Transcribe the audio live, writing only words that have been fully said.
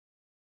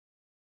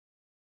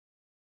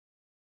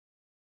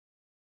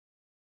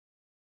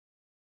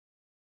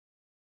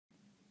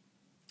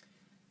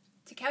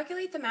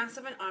calculate the mass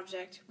of an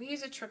object, we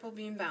use a triple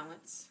beam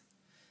balance.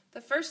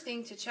 The first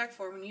thing to check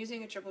for when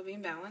using a triple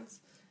beam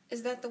balance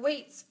is that the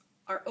weights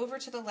are over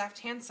to the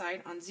left-hand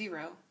side on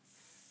 0,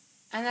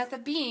 and that the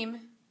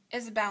beam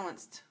is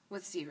balanced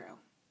with 0.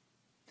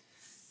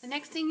 The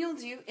next thing you'll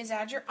do is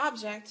add your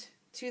object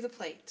to the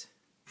plate.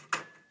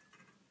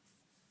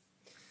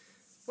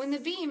 When the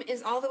beam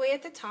is all the way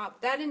at the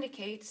top, that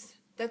indicates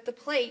that the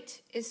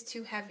plate is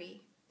too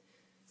heavy.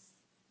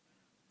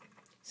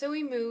 So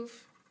we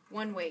move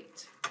one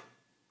weight.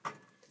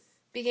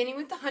 Beginning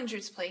with the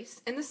hundreds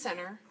place in the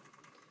center,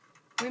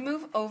 we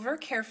move over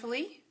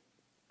carefully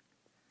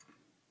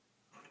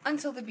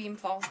until the beam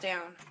falls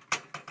down.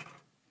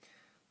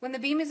 When the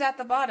beam is at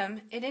the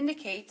bottom, it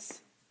indicates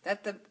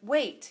that the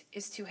weight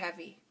is too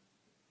heavy.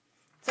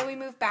 So we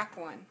move back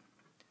one.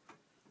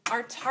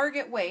 Our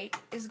target weight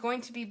is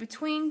going to be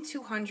between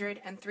 200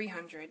 and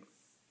 300.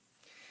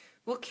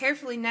 We'll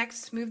carefully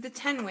next move the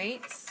 10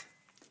 weights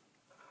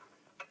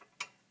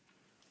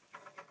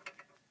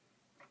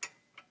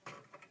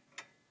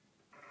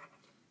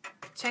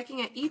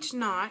checking at each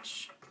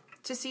notch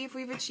to see if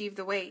we've achieved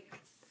the weight.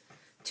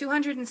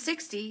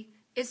 260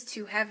 is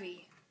too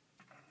heavy.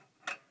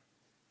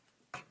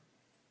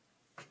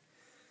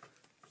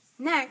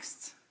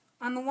 Next,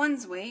 on the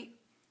ones weight,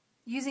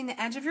 using the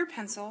edge of your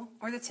pencil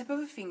or the tip of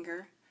a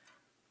finger,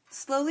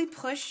 slowly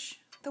push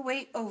the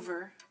weight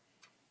over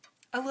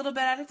a little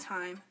bit at a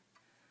time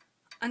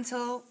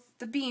until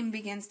the beam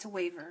begins to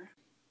waver.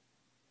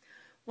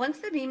 Once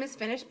the beam is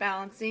finished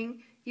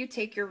balancing, you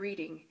take your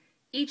reading.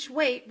 Each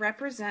weight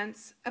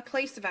represents a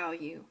place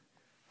value: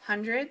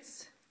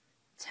 hundreds,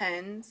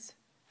 tens,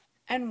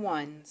 and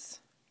ones.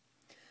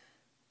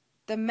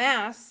 The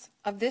mass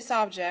of this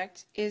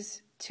object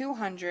is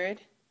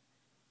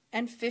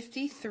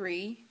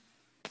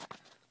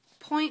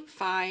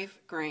 253.5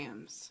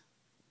 grams.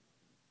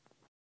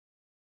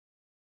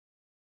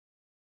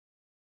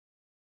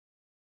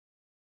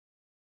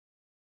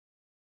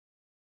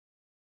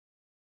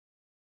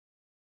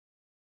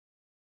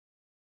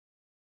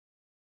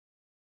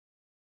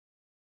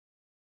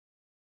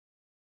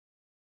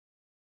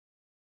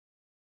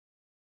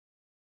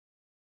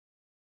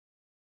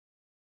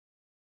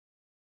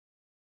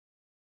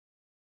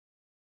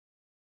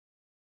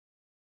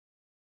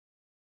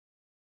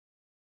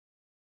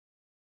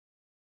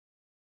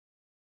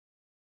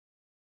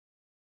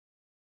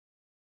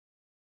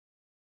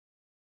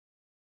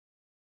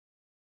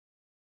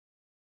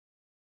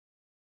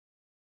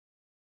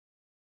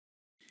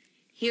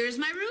 Here's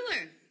my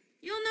ruler.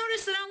 You'll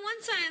notice that on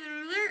one side of the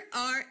ruler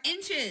are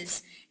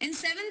inches. In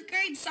 7th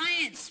grade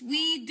science,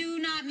 we do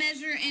not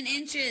measure in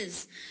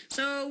inches.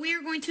 So we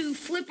are going to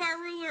flip our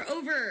ruler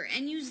over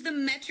and use the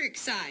metric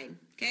side,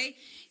 okay?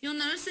 You'll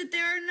notice that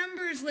there are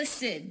numbers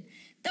listed.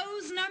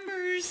 Those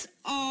numbers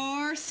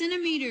are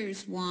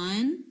centimeters.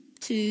 1,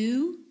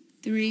 2,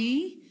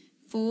 3,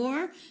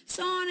 4,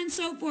 so on and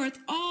so forth,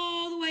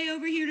 all the way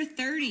over here to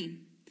 30.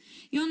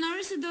 You'll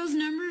notice that those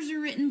numbers are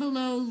written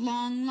below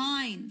long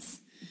lines.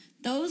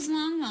 Those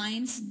long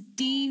lines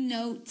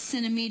denote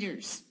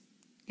centimeters,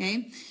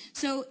 okay?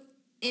 So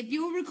if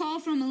you'll recall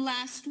from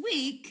last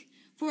week,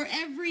 for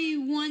every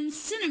 1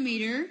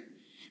 centimeter,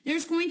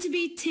 there's going to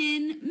be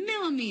 10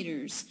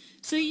 millimeters.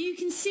 So you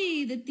can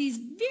see that these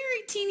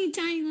very teeny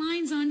tiny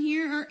lines on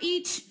here are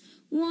each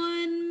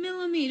 1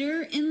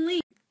 millimeter in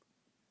length.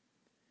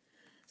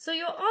 So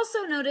you'll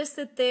also notice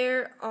that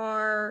there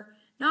are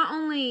not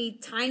only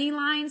tiny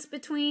lines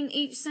between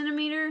each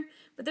centimeter,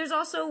 but there's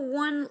also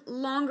one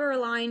longer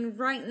line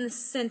right in the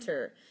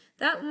center.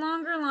 That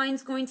longer line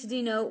is going to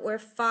denote where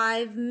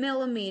 5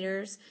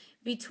 millimeters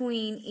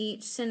between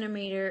each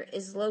centimeter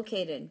is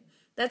located.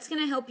 That's going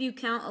to help you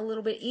count a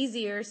little bit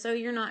easier, so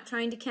you're not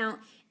trying to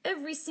count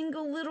every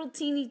single little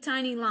teeny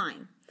tiny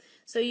line.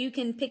 So you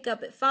can pick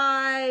up at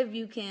 5,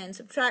 you can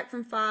subtract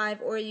from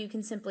 5, or you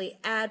can simply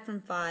add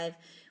from 5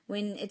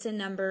 when it's a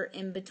number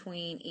in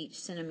between each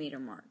centimeter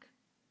mark.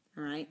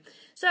 Alright,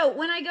 so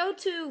when I go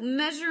to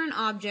measure an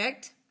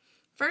object,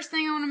 first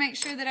thing I want to make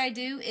sure that I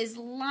do is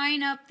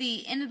line up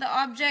the end of the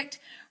object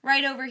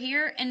right over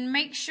here and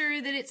make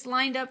sure that it's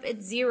lined up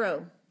at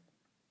 0.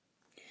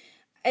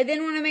 I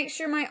then want to make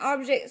sure my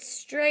object's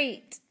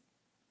straight.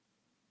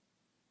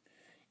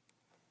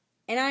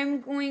 And I'm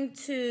going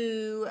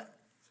to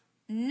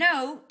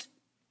note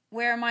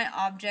where my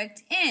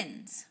object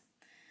ends.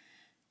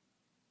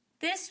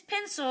 This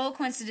pencil,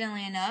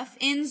 coincidentally enough,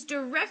 ends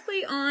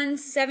directly on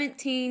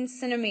 17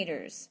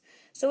 centimeters.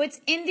 So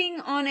it's ending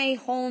on a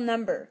whole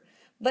number.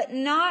 But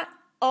not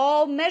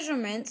all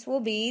measurements will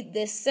be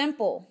this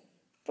simple.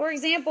 For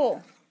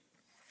example,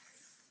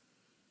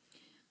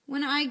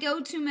 when I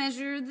go to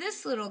measure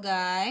this little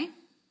guy,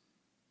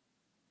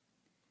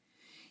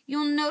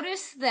 you'll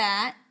notice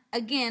that,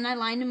 again, I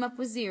lined him up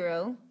with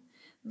 0,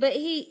 but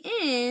he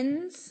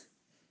ends,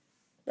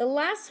 the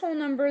last whole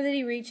number that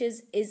he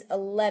reaches is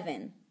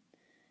 11.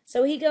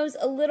 So he goes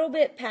a little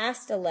bit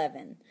past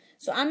 11.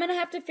 So I'm going to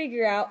have to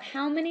figure out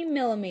how many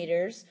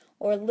millimeters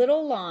or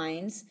little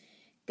lines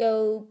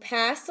go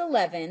past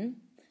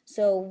 11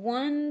 So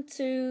 1,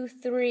 2,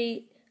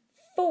 3,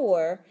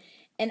 4.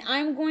 And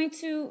I'm going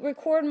to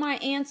record my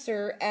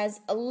answer as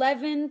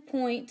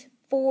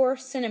 11.4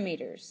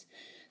 centimeters.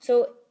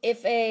 So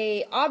if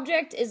a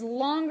object is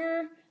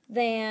longer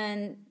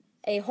than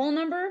a whole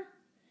number,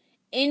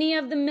 any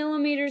of the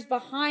millimeters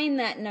behind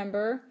that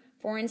number,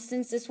 for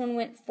instance, this one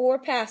went 4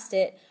 past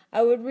it,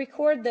 I would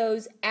record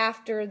those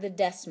after the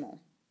decimal.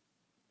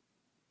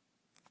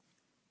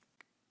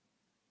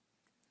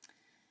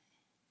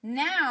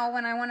 Now,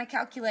 when I want to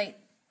calculate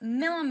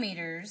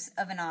millimeters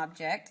of an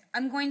object,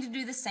 I'm going to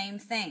do the same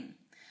thing.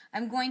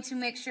 I'm going to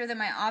make sure that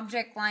my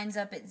object lines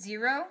up at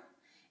 0,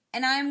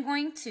 and I'm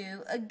going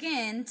to,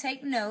 again,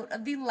 take note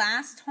of the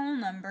last whole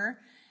number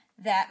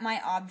that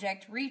my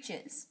object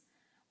reaches.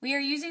 We are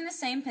using the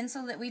same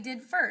pencil that we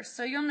did first,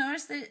 so you'll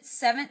notice that it's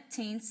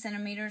 17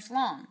 centimeters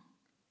long.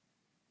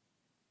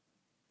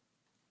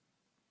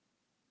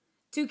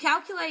 To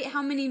calculate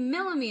how many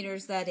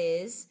millimeters that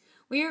is,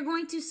 we are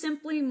going to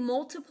simply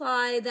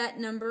multiply that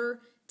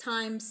number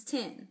times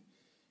 10.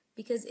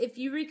 Because if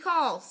you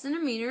recall,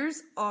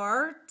 centimeters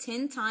are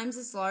 10 times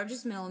as large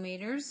as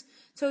millimeters.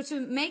 So to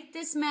make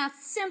this math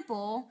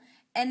simple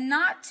and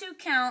not to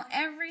count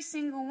every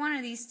single one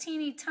of these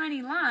teeny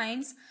tiny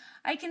lines,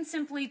 I can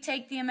simply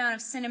take the amount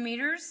of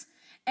centimeters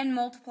and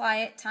multiply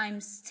it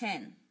times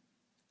 10.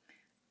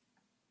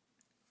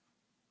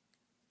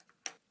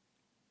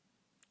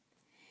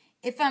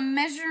 If I'm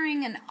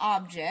measuring an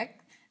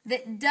object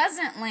that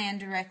doesn't land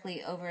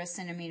directly over a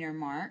centimeter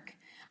mark,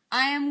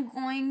 I am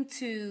going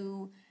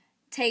to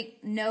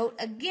take note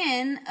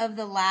again of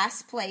the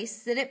last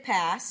place that it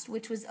passed,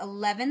 which was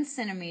 11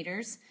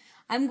 centimeters.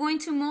 I'm going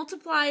to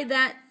multiply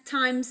that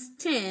times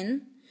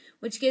 10,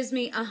 which gives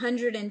me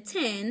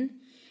 110,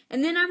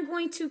 and then I'm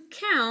going to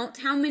count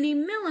how many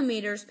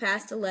millimeters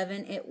past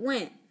 11 it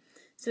went.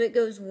 So it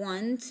goes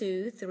 1,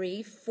 2,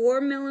 3,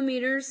 4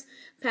 millimeters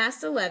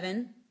past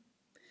 11.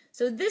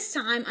 So this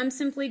time I'm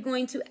simply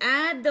going to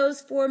add those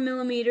 4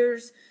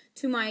 millimeters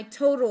to my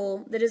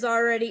total that is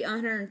already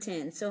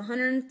 110. So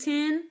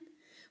 110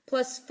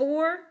 plus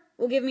 4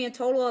 will give me a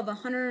total of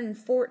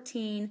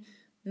 114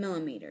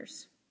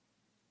 millimeters.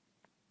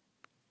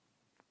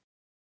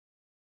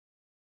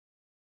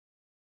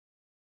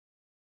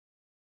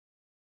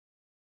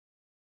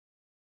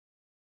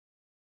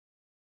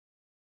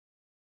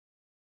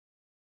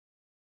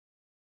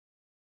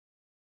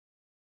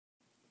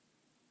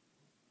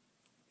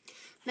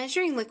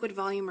 Measuring liquid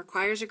volume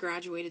requires a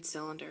graduated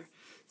cylinder.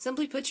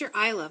 Simply put your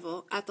eye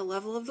level at the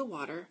level of the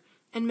water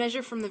and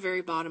measure from the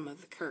very bottom of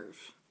the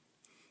curve.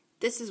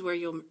 This is where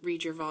you'll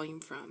read your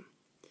volume from.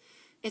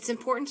 It's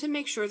important to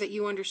make sure that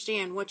you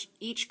understand what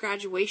each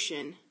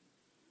graduation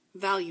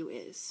value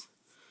is.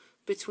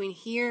 Between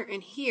here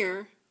and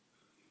here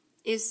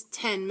is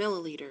 10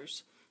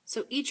 milliliters.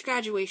 So each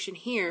graduation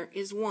here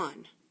is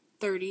 1,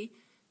 30,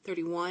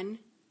 31,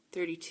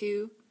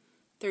 32,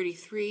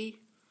 33,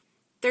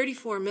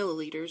 34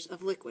 milliliters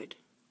of liquid.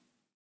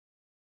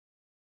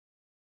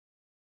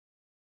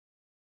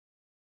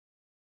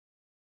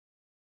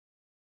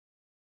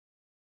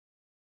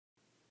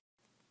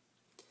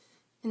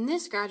 In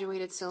this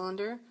graduated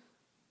cylinder,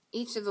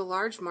 each of the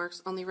large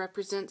marks only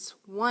represents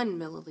 1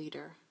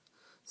 milliliter.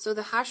 So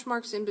the hash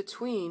marks in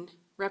between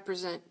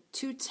represent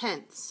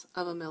 2/10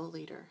 of a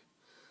milliliter.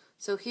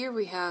 So here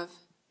we have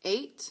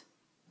 8,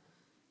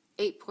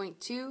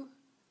 8.2,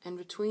 and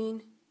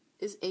between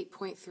is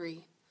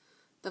 8.3.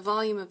 The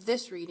volume of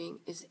this reading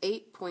is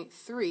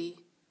 8.3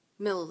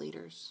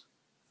 milliliters.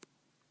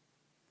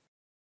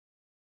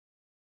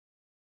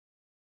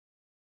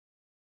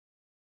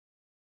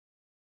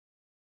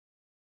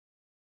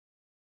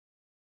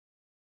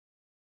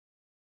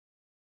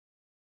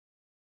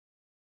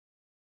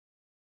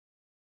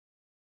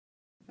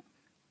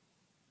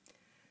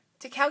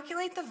 To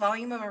calculate the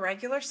volume of a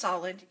regular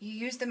solid, you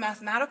use the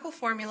mathematical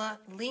formula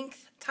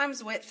length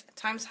times width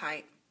times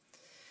height.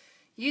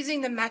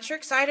 Using the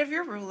metric side of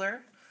your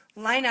ruler,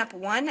 line up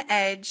one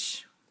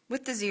edge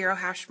with the 0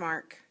 hash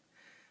mark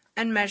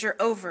and measure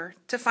over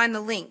to find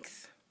the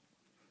length.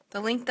 The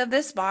length of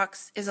this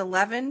box is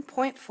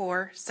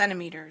 11.4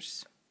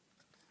 centimeters.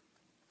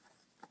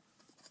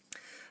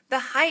 The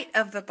height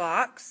of the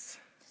box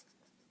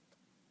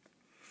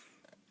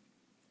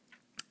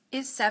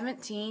is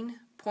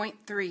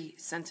 17.3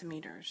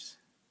 centimeters.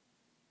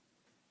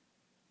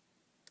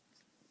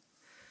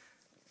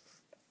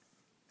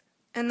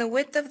 And the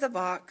width of the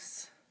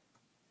box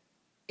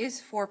is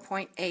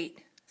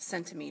 4.8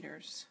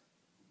 centimeters.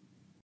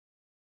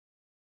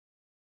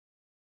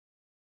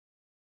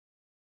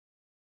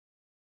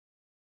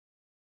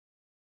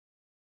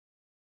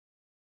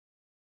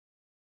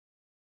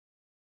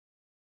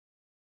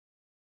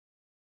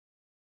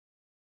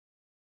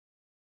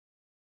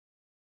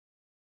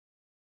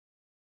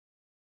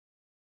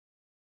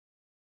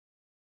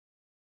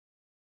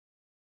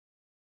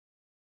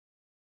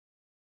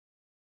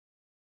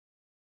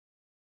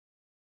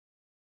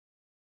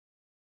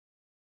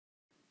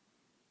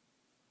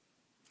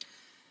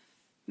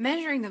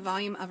 Measuring the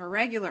volume of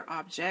irregular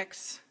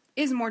objects,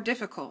 is more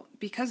difficult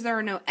because there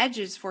are no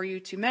edges for you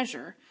to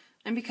measure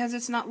and because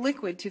it's not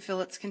liquid to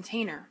fill its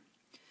container.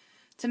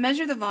 To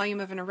measure the volume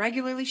of an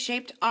irregularly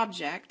shaped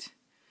object,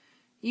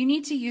 you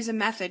need to use a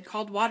method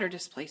called water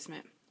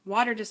displacement.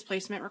 Water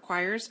displacement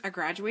requires a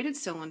graduated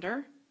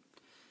cylinder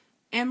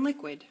and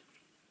liquid.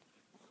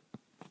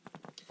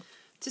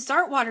 To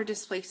start water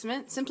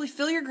displacement, simply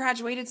fill your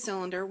graduated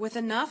cylinder with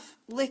enough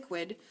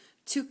liquid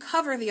to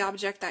cover the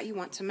object that you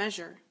want to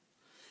measure.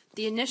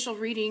 The initial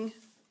reading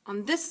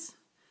on this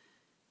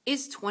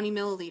is 20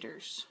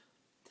 milliliters.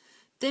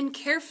 Then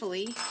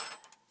carefully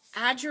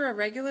add your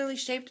irregularly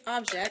shaped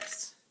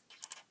objects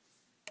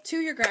to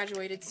your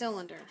graduated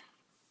cylinder.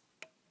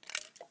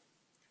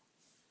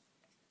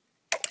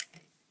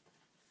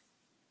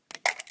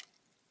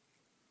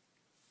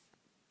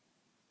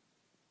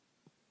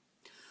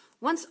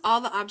 Once all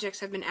the objects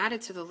have been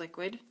added to the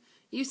liquid,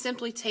 you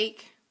simply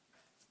take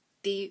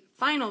the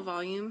final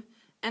volume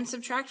and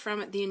subtract from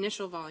it the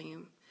initial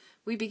volume.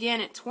 We began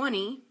at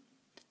 20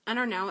 and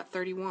are now at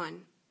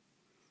 31.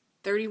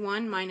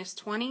 31 minus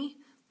 20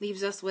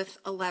 leaves us with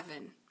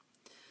 11.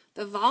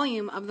 The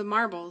volume of the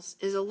marbles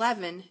is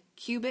 11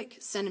 cubic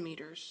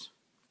centimeters.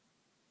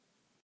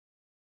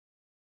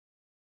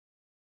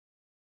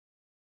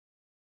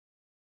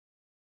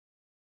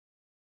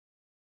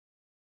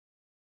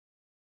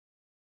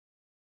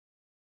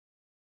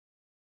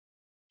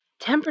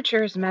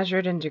 Temperature is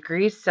measured in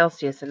degrees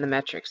Celsius in the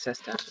metric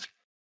system.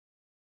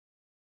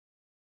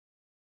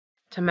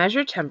 To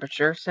measure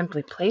temperature,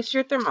 simply place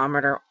your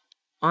thermometer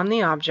on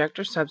the object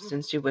or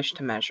substance you wish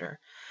to measure,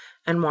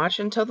 and watch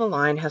until the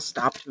line has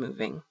stopped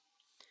moving.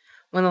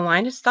 When the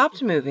line has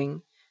stopped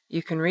moving,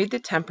 you can read the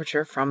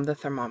temperature from the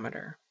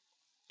thermometer.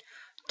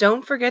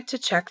 Don't forget to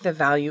check the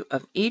value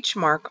of each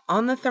mark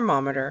on the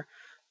thermometer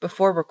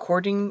before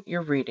recording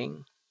your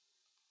reading.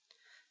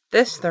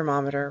 This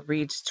thermometer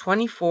reads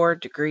 24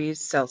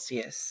 degrees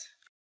Celsius.